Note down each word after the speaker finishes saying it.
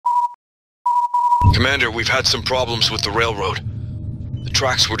Commander, we've had some problems with the railroad. The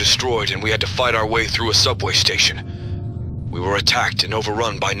tracks were destroyed and we had to fight our way through a subway station. We were attacked and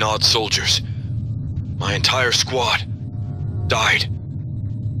overrun by Nod soldiers. My entire squad died.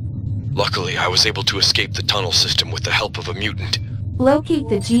 Luckily, I was able to escape the tunnel system with the help of a mutant. Locate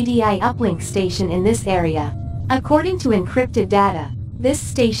the GDI Uplink Station in this area. According to encrypted data, this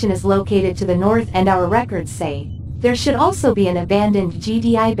station is located to the north and our records say there should also be an abandoned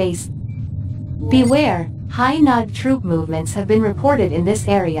GDI base. Beware, high Nod troop movements have been reported in this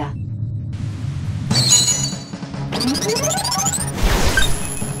area.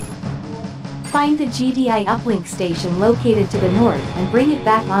 Find the GDI Uplink Station located to the north and bring it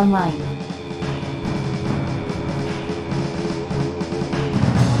back online.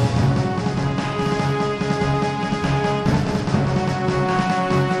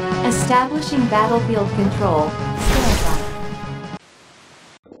 Establishing battlefield control. Stand by.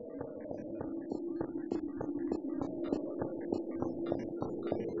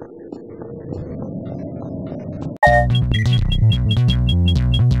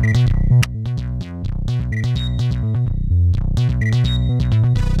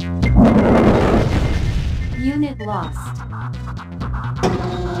 Unit lost.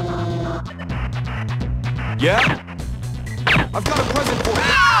 Yeah? I've got a present for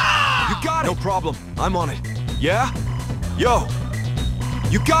you! You got it! No problem. I'm on it. Yeah? Yo!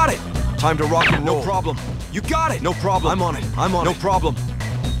 You got it! Time to rock and roll. No problem. You got it! No problem. I'm on it. I'm on it. No problem.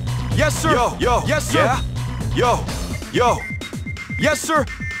 Yes, sir! Yo! Yes, sir! Yeah? Yo! Yes, sir!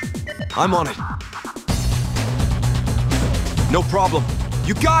 I'm on it. No problem.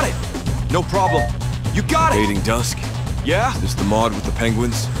 You got it! No problem. You got it! Fading dusk. Yeah? Is this the mod with the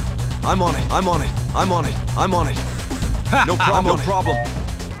penguins? I'm on it. I'm on it. I'm on it. I'm on it. No problem. No problem.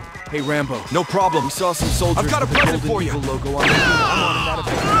 Hey Rambo. No problem. We saw some soldiers. I've got a with the present Golden for you. Eagle logo on it.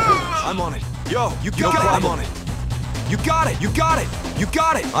 I'm on it. Yo, you got it. I'm on it. You got it. You got it. You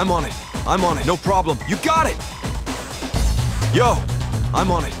got it. I'm on it. I'm on it. No problem. You got it. Yo, I'm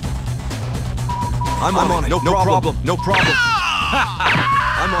on it. I'm on it. No problem. No problem.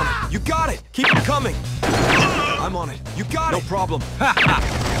 I'm on it. You got it. Keep it coming. I'm on it. You got it. No problem. You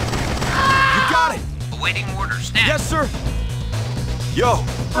got it. Awaiting orders. Stand. Yes, sir. Yo.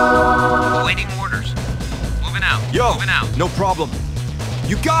 Awaiting orders. Moving out. Yo. Moving out. No problem.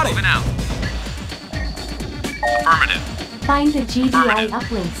 You got it. Moving out. Affirmative. Find the GDI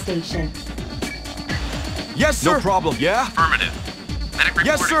Uplink Station. Yes, sir. No problem. Yeah? Affirmative. Medic reporting.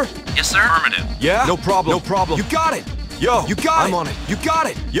 Yes, sir. Yes, sir. Affirmative. Yeah? No problem. No problem. You got it. Yo. You got it. I'm on it. You got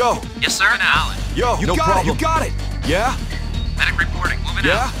it. Yo. Yes, sir. Knowledge. Yo. You got it. You got it. Yeah? Medic reporting. Moving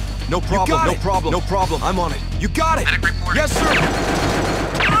Yeah? out. No problem. No problem. No problem. I'm on it. You got it. Medic reporting. Yes, sir.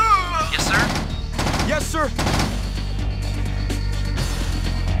 Yes, sir. Yes, sir.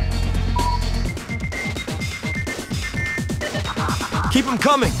 Keep them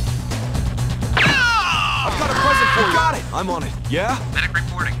coming. I've got a present for you. Got it. I'm on it. Yeah? Medic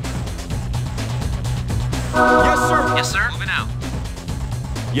reporting. Yes, sir. Yes, sir. Moving out.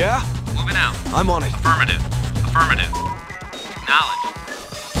 Yeah? Moving out. I'm on it. Affirmative. Affirmative. Knowledge.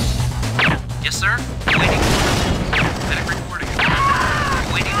 Yes, sir. Waiting orders. Medic reporting.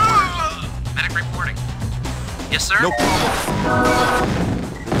 Waiting orders. Medic reporting. Yes, sir. No problem.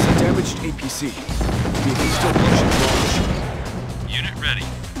 There's a damaged APC. We can still push it. Unit ready.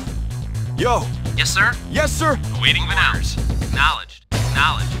 Yo. Yes, sir. Yes, sir. Awaiting orders. Knowledge.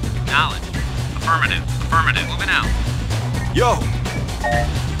 Knowledge. Knowledge. Affirmative. Affirmative. Moving out. Yo.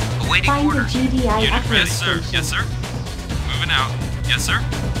 Awaiting Find the orders. GDI Unit Uplink ready. Station. Yes, sir. Moving out. Yes, sir.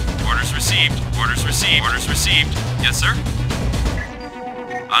 Orders received. Orders received. Orders received. Yes, sir.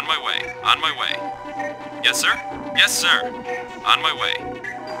 On my way. On my way. Yes, sir. Yes, sir. On my way.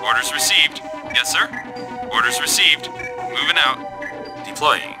 Orders received. Yes, sir. Orders received. Moving out.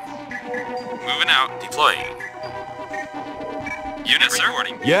 Deploying. Moving out. Deploying. Unit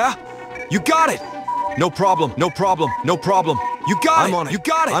reporting. Yeah? You got it. No problem. No problem. No problem. You got it. I'm on it. You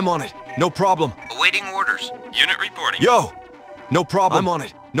got it. I'm on it. No problem. Awaiting orders. Unit reporting. Yo. No problem. I'm on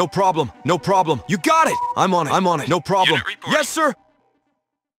it. No problem. No problem. You got it. I'm on it. I'm on it. No problem. Unit reporting. Yes, sir.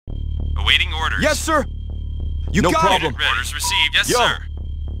 Awaiting orders. Yes, sir. You no got problem. it. Orders received. Yes, Yo. sir.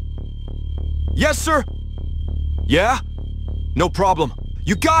 Yes, sir. Yeah? No problem.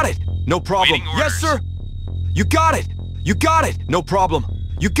 You got it. No problem. Waiting Yes, sir. You got it. You got it. No problem.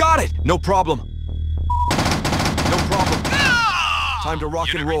 You got it. No problem. No problem. Time to rock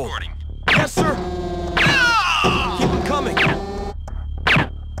Unit and roll. reporting. Yes, sir. Keep them coming.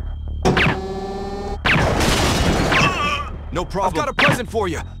 No problem. I've got a present for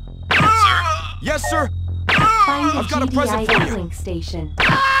you. Sir. Yes, sir. Find the I've got a GDI present for you. Uplink Station.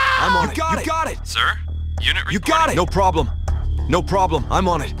 I'm on it. You got it. Sir? Unit reporting. You got it. No problem. No problem. I'm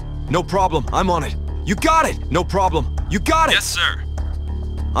on it. No problem. I'm on it. You got it. No problem. You got it. Yes, sir.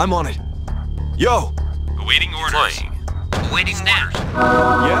 I'm on it. Yo. Awaiting orders. Awaiting orders.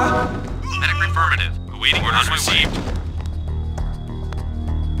 Yeah? Medic affirmative. Awaiting orders received.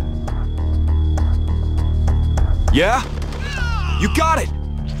 Yeah? You got it.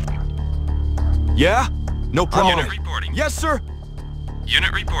 Yeah? No problem. Unit reporting. Yes, sir.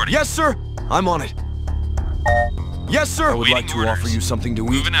 Unit reporting. Yes, sir. I'm on it. Yes, sir. I would like Awaiting to offer orders. you something to eat,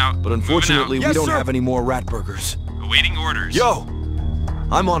 Moving out. but unfortunately Moving out. we don't Yes, sir. have any more rat burgers. Awaiting orders. Yo.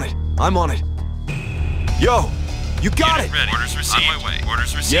 I'm on it. I'm on it. Yo. You got Unit it. ready. Orders received. On my way.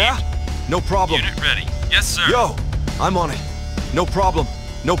 Orders received. Yeah? No problem. Unit ready. Yes, sir. Yo. I'm on it. No problem.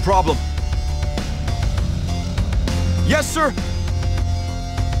 No problem. Yes, sir.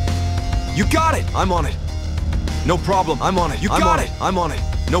 You got it. I'm on it. No problem. I'm on it. You got it. I'm on it.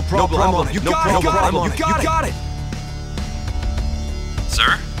 No problem. I'm on it. You got it. I'm on it. You got it.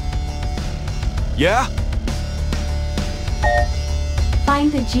 Sir? Yeah?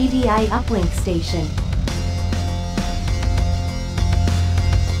 Find the GDI Uplink Station.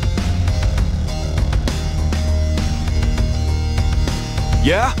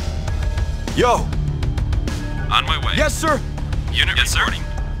 Yeah? Yo. On my way. Yes, sir. Unit reporting.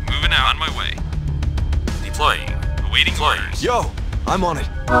 Moving out. On my way. Deploying. Awaiting orders. Yo. I'm on it.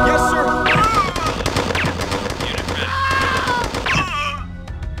 Yes, sir. Unit ready.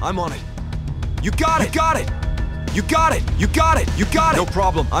 I'm on it. You got it. You got it. You got it. You got it. You got it. No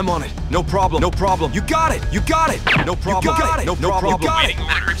problem. I'm on it. No problem. No problem. You got it. You got it. No problem. You got it. No problem. You got it. Awaiting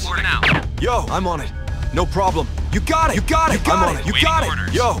Medic orders. reporting out. Yo. I'm on it. No problem. You got it. You got it. I'm on it. You Waiting got orders.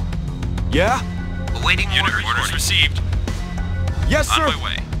 it. Yo. Yeah? Awaiting Unit orders. orders received. Yes, On sir. my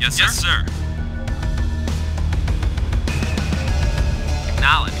way. Yes, sir. Yes, sir.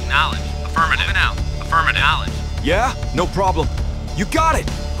 Acknowledge. Acknowledge. Affirmative. Moving out. Affirmative. Acknowledge. Yeah? No problem. You got it.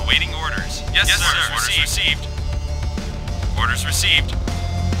 Awaiting orders. Yes, sir. Orders received. Orders received.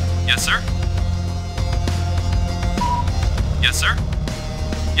 Yes, sir. Yes, sir.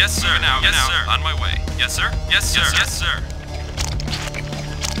 Yes, sir. Now, yes, sir. On my way. Yes, sir. Yes, sir. Yes, sir.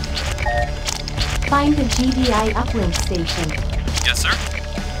 Find the GDI Uplink Station. Yes, sir.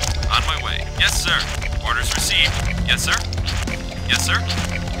 On my way. Yes, sir. Orders received. Yes, sir. Yes, sir.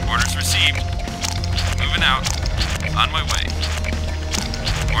 Orders received. Moving out. On my way.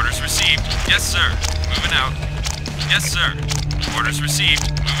 Orders received. Yes, sir. Moving out. Yes, sir. Orders received.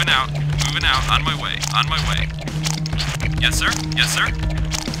 Moving out. Moving out. On my way. On my way. Yes, sir. Yes, sir.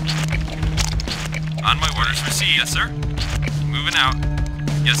 On my orders received. Yes, sir. Moving out.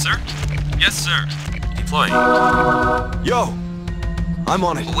 Yes, sir. Yes, sir. Deploying. Yo. I'm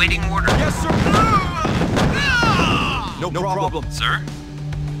on it. Awaiting orders. Yes, sir. No problem. Sir?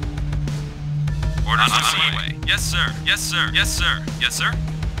 Orders on my way. Yes, sir. Yes, sir. Yes, sir. Yes, sir.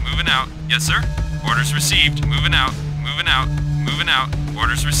 Moving out. Yes, sir. Orders received. Moving out. Moving out. Moving out.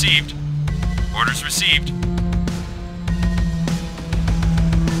 Orders received. Orders received.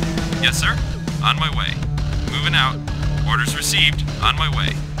 Yes, sir. On my way. Moving out. Orders received. On my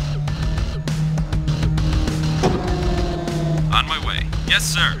way. On my way. Yes,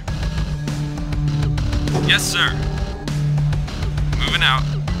 sir. Yes, sir. Moving out.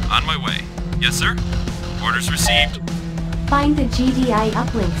 On my way. Yes, sir. Orders received. Find the GDI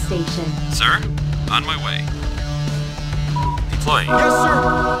Uplink Station. Sir? On my way. Deploying. Yes,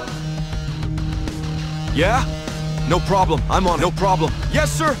 sir. Yeah? No problem. I'm on it. No problem.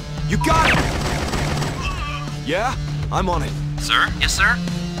 Yes, sir. You got it. Yeah? I'm on it. Sir? Yes, sir.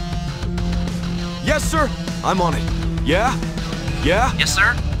 Yes, sir. I'm on it. Yeah? Yeah? Yes,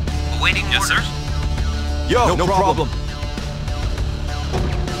 sir. Awaiting Yes, orders. sir. Yo, no problem.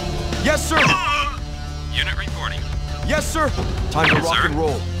 Yes, sir. Unit reporting. Yes, sir. Time to rock Sir? and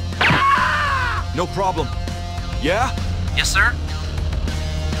roll. No problem. Yeah? Yes, sir.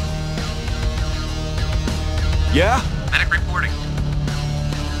 Yeah? Medic reporting.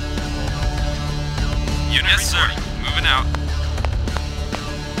 Unit reporting. Moving out.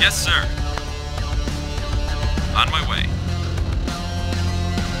 Yes, sir. On my way.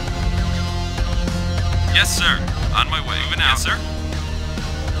 Yes, sir. On my way. Moving out. Yes, sir.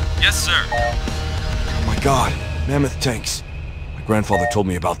 Yes, sir. Oh my god. Mammoth tanks. My grandfather told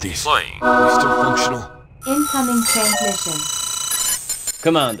me about these. Deploying. Are they still functional? Incoming transmission.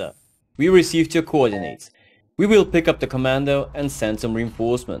 Commander, we received your coordinates. We will pick up the commando and send some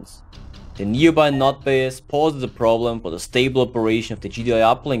reinforcements. The nearby NOD base poses a problem for the stable operation of the GDI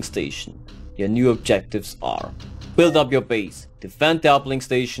Uplink Station. Your new objectives are: build up your base, defend the uplink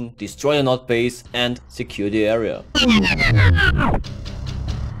station, destroy the NOD base and secure the area.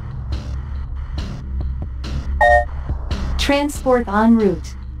 Transport en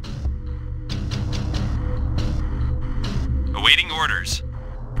route. Awaiting orders.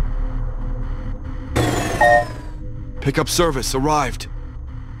 Pickup service arrived.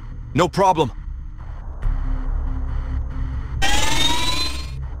 No problem.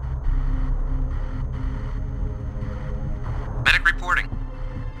 Medic reporting.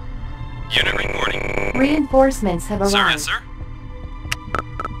 Unit reporting. Reinforcements have Sir, arrived. yes, sir.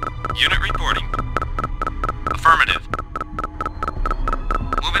 Unit reporting. Affirmative.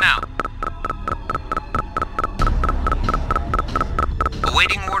 Moving out.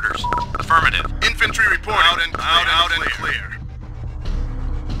 Awaiting orders. Affirmative. Infantry reporting. Out and clear.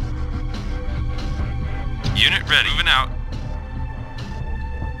 Unit ready. Moving out.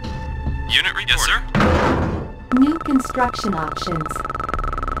 Unit reporting. Yes, sir. New construction options.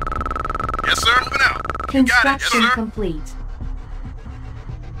 Yes, sir. Moving out. You got it. Yes, Construction sir. complete.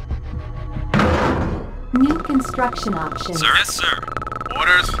 New construction options. Sir, yes, sir.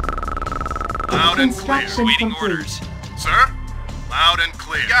 Orders. Loud and clear. Construction Awaiting complete. orders. Sir. Loud and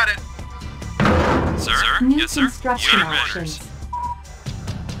clear. You got it. Sir, New yes, sir. construction Unit ready. options.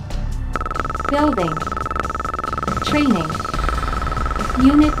 Building. Training.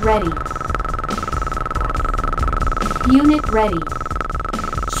 Unit ready. Unit ready.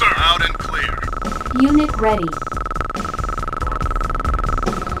 Sir. Loud and clear. Unit ready.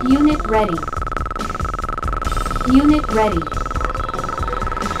 Unit ready. Unit ready.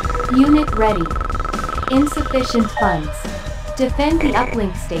 Unit ready. Insufficient funds. Defend the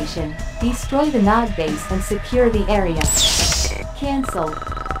uplink station, destroy the node base and secure the area. Cancel.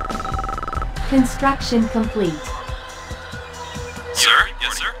 Construction complete. Sir,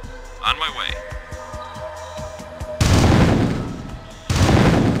 yes, sir. On my way.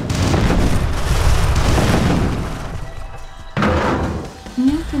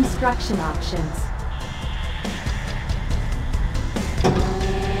 New construction options.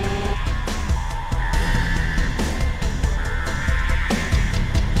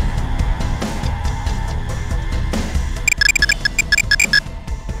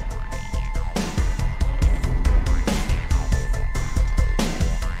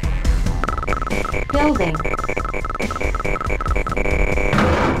 Building.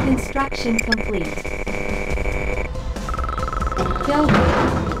 Construction complete. Building.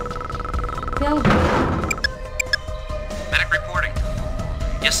 Building. Medic reporting.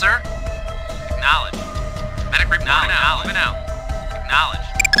 Yes, sir. Acknowledge. Medic reporting. Moving out. Acknowledge.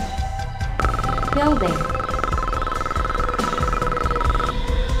 Building.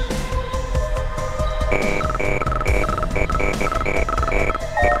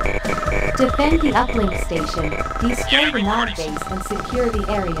 Defend the uplink station, destroy the node base and secure the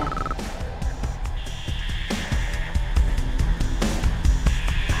area.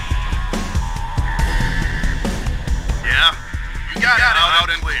 Yeah. You got it. Loud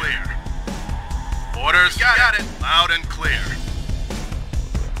and clear. Orders. You got it. Loud and clear.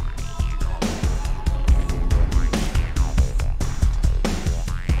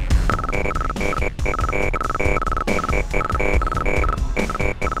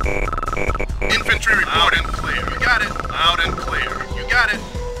 Infantry reporting. Clear. You got it. Loud and clear. You got it.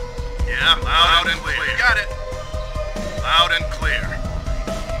 Yeah. Loud and clear. You got it. Loud and clear.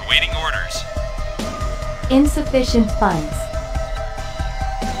 Awaiting orders. Insufficient funds.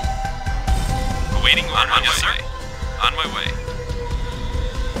 Awaiting on my way. On my way.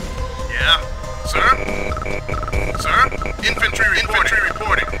 Yeah. Sir? Sir? Infantry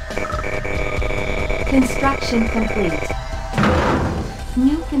reporting. Construction complete.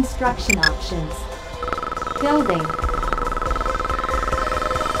 New construction options. Building.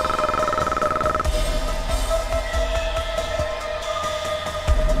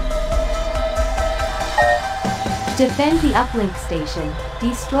 Defend the uplink station,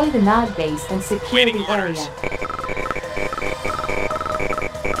 destroy the node base and secure Waiting the orders. area.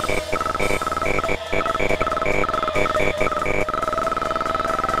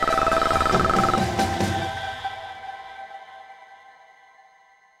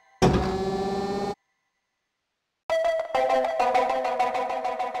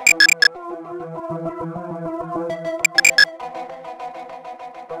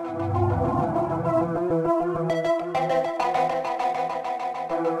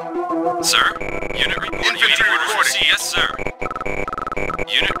 Sir, unit reporting. Infantry Awaiting orders reporting. received. Yes, sir.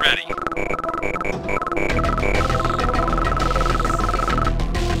 Unit ready.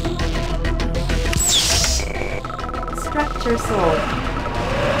 Structure sold.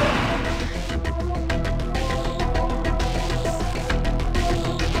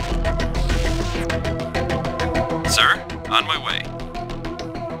 Sir, on my way.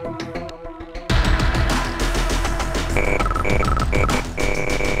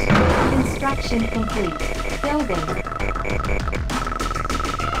 Construction complete. Building.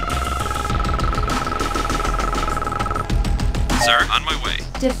 Sir, on my way.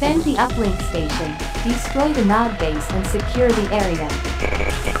 Defend the uplink station. Destroy the node base and secure the area.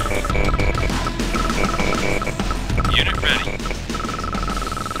 Unit ready.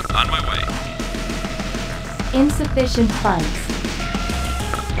 On my way. Insufficient funds.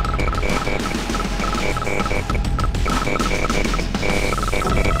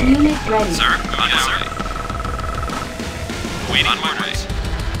 Unit ready. Sir, on my way. Waiting on my way.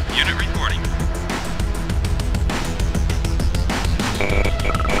 Unit reporting.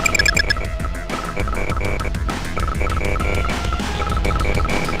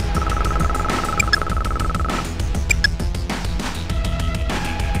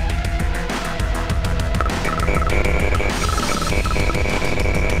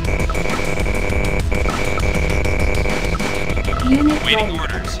 Unit Waiting ready.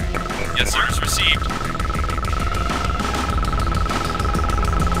 orders. Yes, orders received.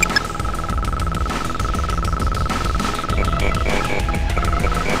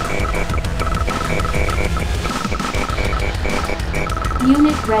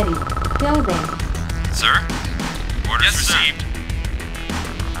 Unit ready. Building. Sir? Orders received.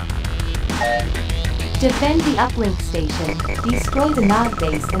 Defend the uplink station. Destroy the node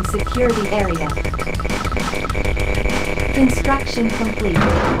base and secure the area. Construction complete.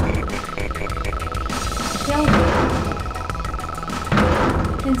 Building.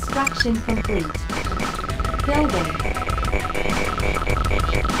 Construction complete. Building.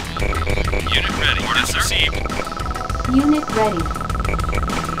 Unit ready. Orders received. Unit ready.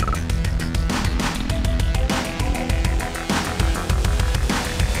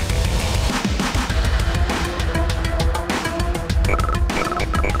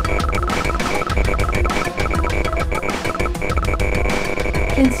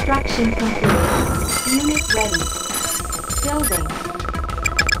 Construction complete. Unit ready. Building.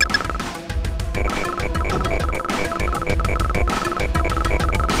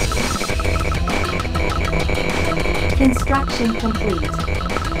 Construction complete.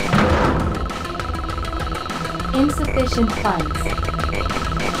 Insufficient funds.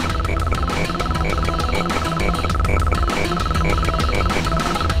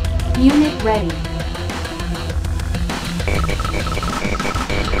 Unit ready.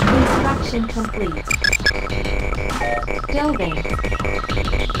 Construction complete. Building.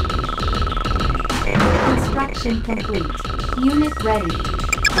 Construction complete. Unit ready.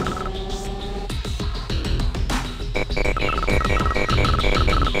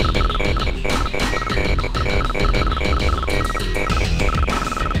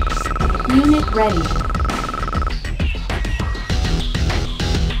 Unit ready.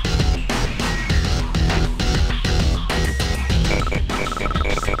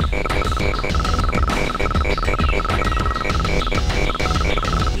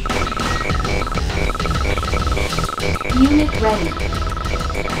 Unit ready.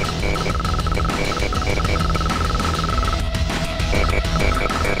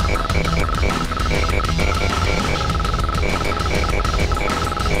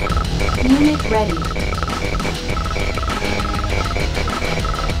 Unit ready.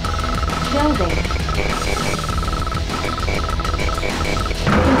 Building.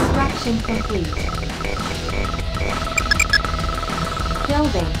 Construction complete.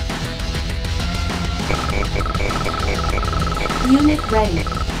 Building. Unit ready.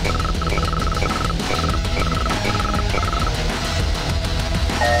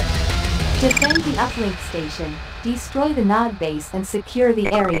 Defend the uplink station. Destroy the node base and secure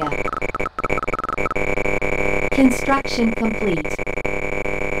the area. Construction complete.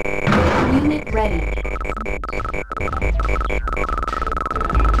 Unit ready.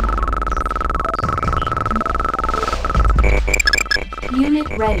 Unit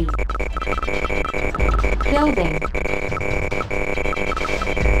ready. Building.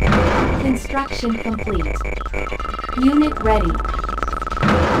 Construction complete. Unit ready.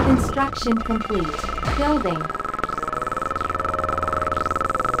 Construction complete. Building.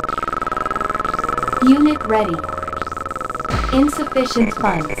 Unit ready. Insufficient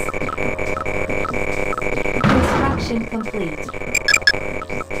funds. Construction complete.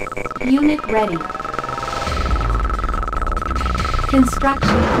 Unit ready.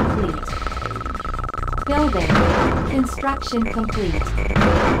 Construction complete. Building. Construction complete.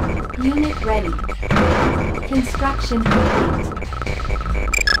 Unit ready. Construction complete.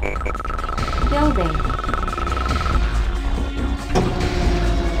 Building.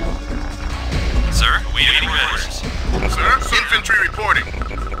 Sir, waiting orders. Sir, infantry reporting.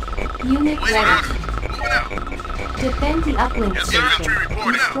 Unit Waiting ready. orders. Moving out. Defend the uplink Yes, sir. station. Infantry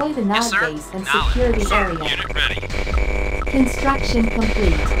reporting. Destroy the Yes, nod sir. base and Acknowledged. secure the Sir. area. Unit ready. Construction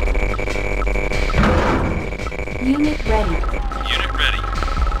complete. Unit ready. Unit ready.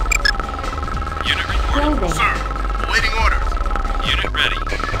 Unit reporting. Building. Sir, awaiting orders. Unit ready.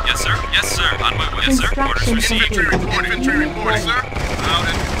 Yes, sir. Yes, sir. On my way. Yes, sir. Orders Construction received. complete. Infantry Unit reporting, ready. sir. Loud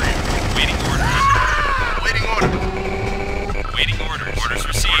and clear. Waiting orders. Awaiting orders. Waiting orders. Orders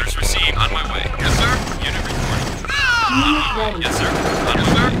received. Orders received. On my way. Yes, sir. Unit reporting. Unit ready. Yes, sir. On Yes,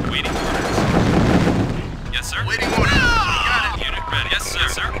 my sir. way. Waiting orders. Yes, sir. Awaiting orders. You got it. Unit ready. Yes, sir.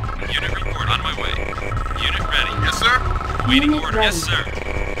 Yes, sir. Unit report. On my way. Unit ready. Yes, sir. Waiting Unit order. ready. Yes, sir.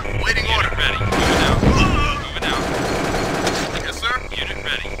 Awaiting Unit orders. ready. Moving out. Moving out. Yes, sir. Unit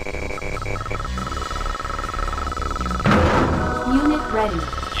ready. Unit ready.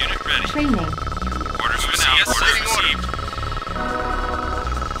 Unit ready. Training. Orders received. Yes, sir. Waiting order. Received.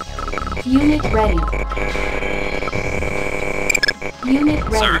 Unit ready. Unit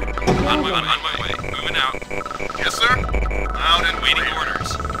ready. Sir. On Building. my way. Moving out. Yes, sir. Loud and Waiting clear. orders.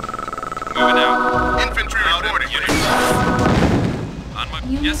 Moving out. Infantry reporting. Unit. On my.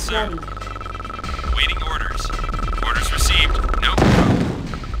 Unit Yes, sir. ready. Waiting orders. Orders received. No problem.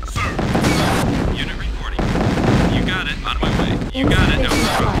 Sir. Unit reporting. You got it. On my way. You got it. No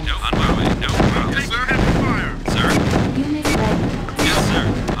problem. No, on my way. No problem. Yes, sir. Heavy fire. Sir. Unit ready. Yes, sir.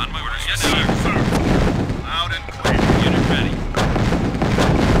 On my way. Yes, sir. Sir. Loud and clear. Unit ready.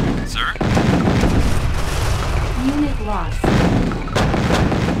 Sir. Unit lost.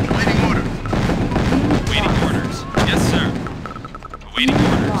 Awaiting orders. Unit Waiting lost. orders. Yes, sir. Waiting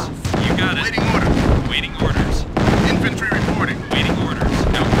Unit orders. lost. You got it. Awaiting orders. Waiting orders. Infantry reporting. Waiting orders.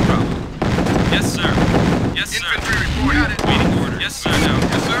 No problem. Yes, sir. Yes, sir. Infantry reporting. Got it. Waiting orders. Yes, sir. No.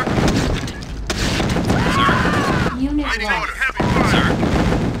 Yes, sir. Sir. Unit Waiting lost. order. Heavy fire. Sir.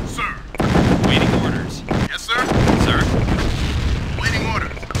 Sir. Waiting orders. Yes, sir. Sir. Waiting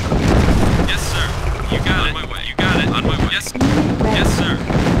orders. Yes, sir. You got it. On my way. You got it. On my way. Yes. Unit ready. Yes, sir.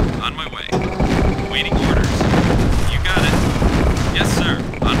 On my way. Waiting orders. You got it. Yes, sir.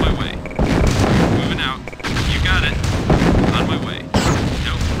 On my way. Moving out. You got it. On my way.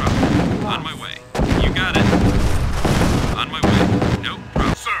 No problem. On my way. You got it. On my way. No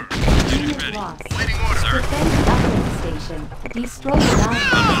problem. Sir. Unit Unit ready. lost. Waiting orders. Sir. Defend the uplink station. Destroy the nod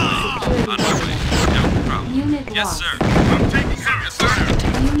base and secure On the my way. area. No problem. Unit Yes, lost. sir. I'm taking sir. Yes, sir.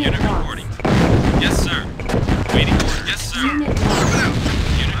 Unit Unit lost. reporting. Yes, sir. Waiting order. Yes, sir. Unit lost.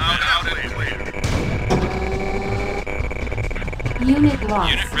 Unit Loud ready. and clear. Unit lost.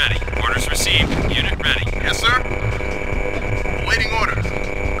 Unit ready. Orders received. Unit ready. Yes, sir. Awaiting orders.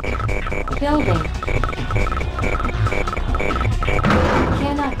 Building.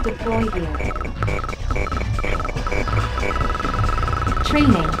 Cannot deploy here.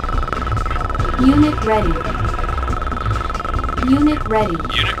 Training. Unit ready. Unit ready.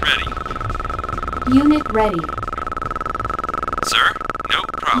 Unit ready. Unit ready. Sir? No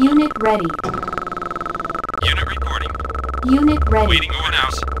problem. Unit ready. Unit reporting. Unit ready. Waiting moving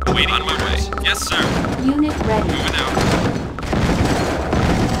out. Waiting on my way. Yes, sir. Unit ready. Moving out.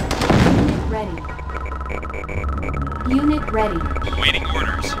 Unit ready. Unit ready. Waiting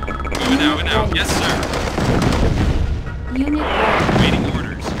orders. Moving out. Moving out. Yes, sir. Unit ready. Waiting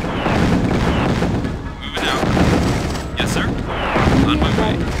orders. Moving out. Yes, sir. On my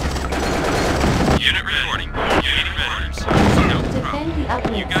way. Unit reporting. Unit orders. No problem. Defend the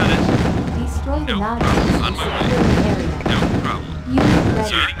uplink. You got it. Destroy the No nod problem. base On and my secure way. the area. No problem. Unit ready.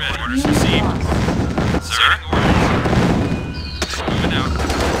 Sir, orders Unit received. lost. Sir? Orders. Moving out.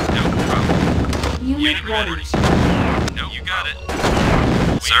 No problem. Unit ready. orders. No, you got it.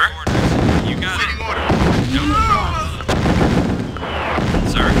 Sir? Orders. You got Waiting it. orders. No Unit problem. lost.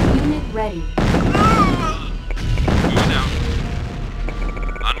 Sir? Unit ready. Moving out.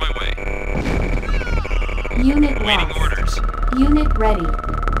 On my way. Unit Waiting lost. orders. Unit ready.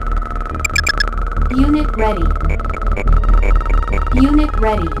 Unit ready. Unit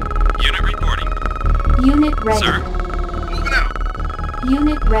ready. Unit reporting. Unit ready. Sir? Moving out.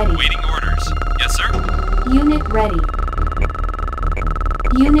 Unit ready. Waiting orders. Yes, sir? Unit ready.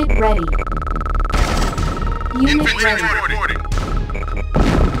 Unit ready. Unit Infantry ready. reporting.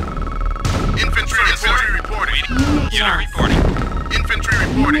 Infantry reporting. Unit Unit lost. reporting. Infantry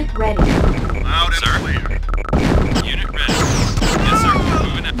reporting. Unit ready. Loud and Sir. clear. Unit ready. Yes, sir.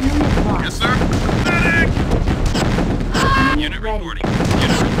 Moving out. Unit lost. Yes, sir. Medic! Unit ready. reporting.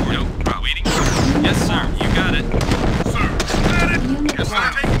 Unit reporting. No problem. Waiting orders. Yes, sir. You got it. Sir. Medic! Unit Yes, sir.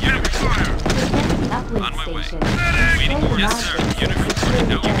 lost. Taking heavy fire. Defend the uplink On my way. station. Waiting Destroy the orders. Yes, nod sir. base Unit and reporting. secure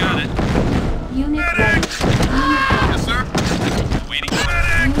No, the you got area. it. Unit ready. Unit Yes, lost. sir. Waiting orders.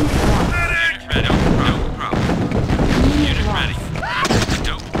 Unit lost. Unit ready. No problem.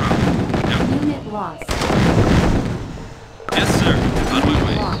 On my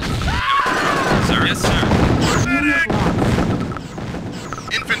way. lost. Sir. Yes, sir. Unit lost.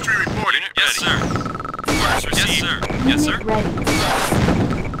 Infantry reporting. Yes, sir. Orders received. Yes, sir. Yes, sir. Unit ready.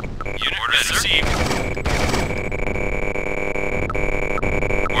 Unit orders received.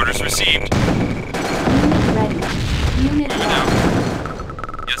 Orders received. Unit ready. Unit Moving lost. out.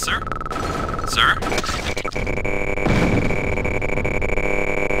 Yes, sir. Sir.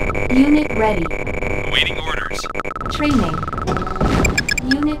 Unit ready. Awaiting orders. Training.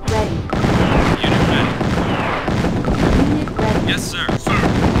 Unit ready. Unit ready. Unit ready. Yes, sir.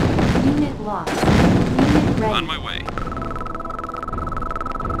 Unit lost. Unit ready. On my way.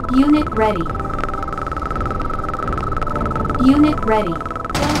 Unit ready. Unit ready.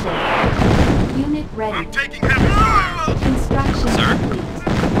 Building. Unit ready. I'm taking heavy fire. Construction Sir. complete.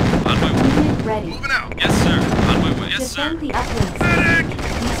 On my way. Unit ready. Moving out. Yes, sir. On my way. Yes, sir. Defend the uplink station.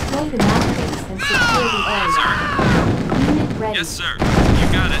 Destroy the map base and secure the area. Sir. Unit ready. Yes, sir. You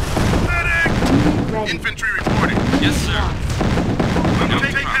got it. Medic. Unit ready. Infantry reporting. Yes, sir. Lost. I'm No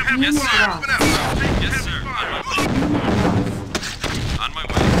taking problem. heavy Yes, fire. sir. Moving out. I'm taking Yes, heavy sir. fire. On my way. Unit lost. On my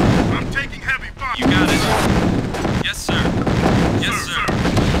way. I'm taking heavy fire. You got it. Yes, sir. Yes, sir.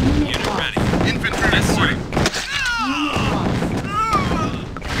 Unit Unit lost. ready. Infantry Yes, sir. reporting. Unit lost.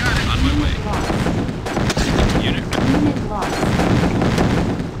 Got it. On my way. Unit lost. Unit ready. Unit lost.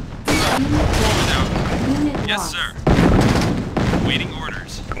 Unit Moving ready. out. Unit Yes, lost. sir. Waiting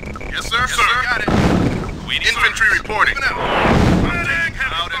orders. Yes, sir. Yes, sir. Got it. Waiting Infantry orders. reporting. I'm taking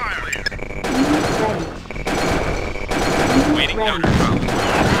heavy Out and fire. clear. Unit ready. Unit Waiting ready. orders.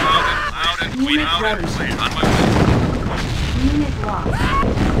 Loud and Unit clear. Loud and ready. clear. On my way. Unit lost.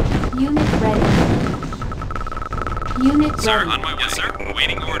 Unit ready. Unit Sir, ready. on my way. Yes, sir.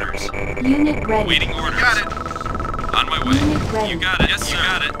 Waiting orders. Unit ready. Waiting orders. Got it. On my way. Unit ready. You got it. Yes, sir. You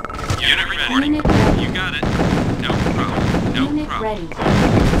got it. Unit reporting. Unit ready. You got it. No problem. No Unit problem. ready. Unit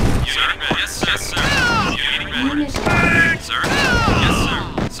ready. Yes, sir. Yes, sir. Unit ready. Unit lost. Sir. Yes, sir.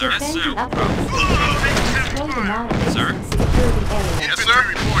 Sir. Yes, Defend sir. the uplink station. Destroy the map base Sir. and secure the area. Yes, sir.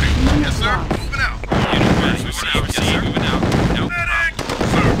 Reporting. Unit Yes, sir. lost. Moving out. Unit ready. Moving out. Yes, sir. Moving out. No Medic. problem.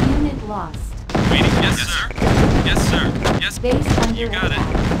 Sir. Unit lost. Waiting. Yes, sir. Yes, sir. Yes. Base under You got it.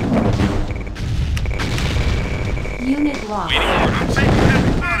 attack. Unit lost. Waiting I'm orders. taking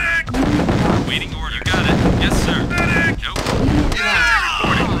heavy fire. Unit lost. Waiting order. You got it. Yes, sir. Medic. Nope. Unit lost.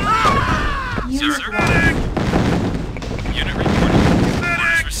 Unit Sir. lost. Unit reporting.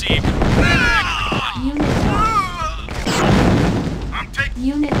 Orders received. Unit lost. I'm taking.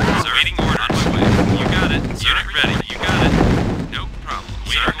 Unit lost. Sir, waiting order. On my way. You got it. Unit ready. You got it. No problem.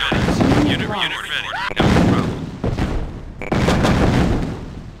 Sir, ready. Unit ready. No problem.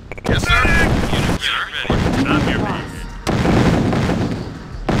 Yes, sir. Unit ready. Unit lost.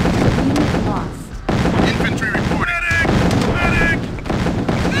 Unit lost. Infantry reporting. Medic. Medic.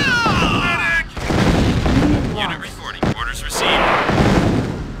 Medic. Unit Unit lost. reporting. Orders received.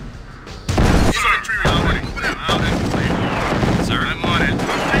 Infantry reporting. Loud and clear. Sir, I'm on it.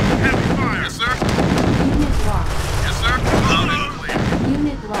 I'm taking heavy fire. Yes, sir. Unit lost. Yes, sir. Loud and clear.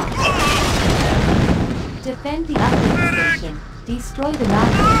 Unit lost. Defend the uplink station. Destroy the map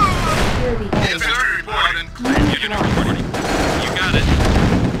base and secure the area. Infantry reporting. And clear. Unit unit lost. reporting. You got it.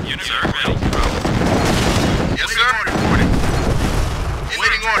 Unit ready. Yes, sir. Reporting.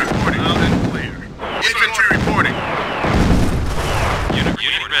 Waiting order. Reporting. Loud and clear. Infantry reporting.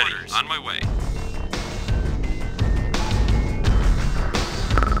 Unit ready. On my way.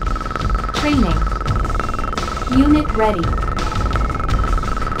 Training. Unit ready.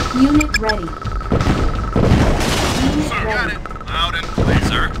 Unit ready. Unit Sir, got ready. it. Loud and clear.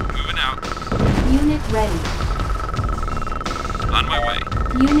 Sir, moving out. Unit ready. On my way.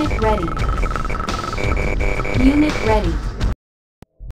 Unit ready. Unit ready.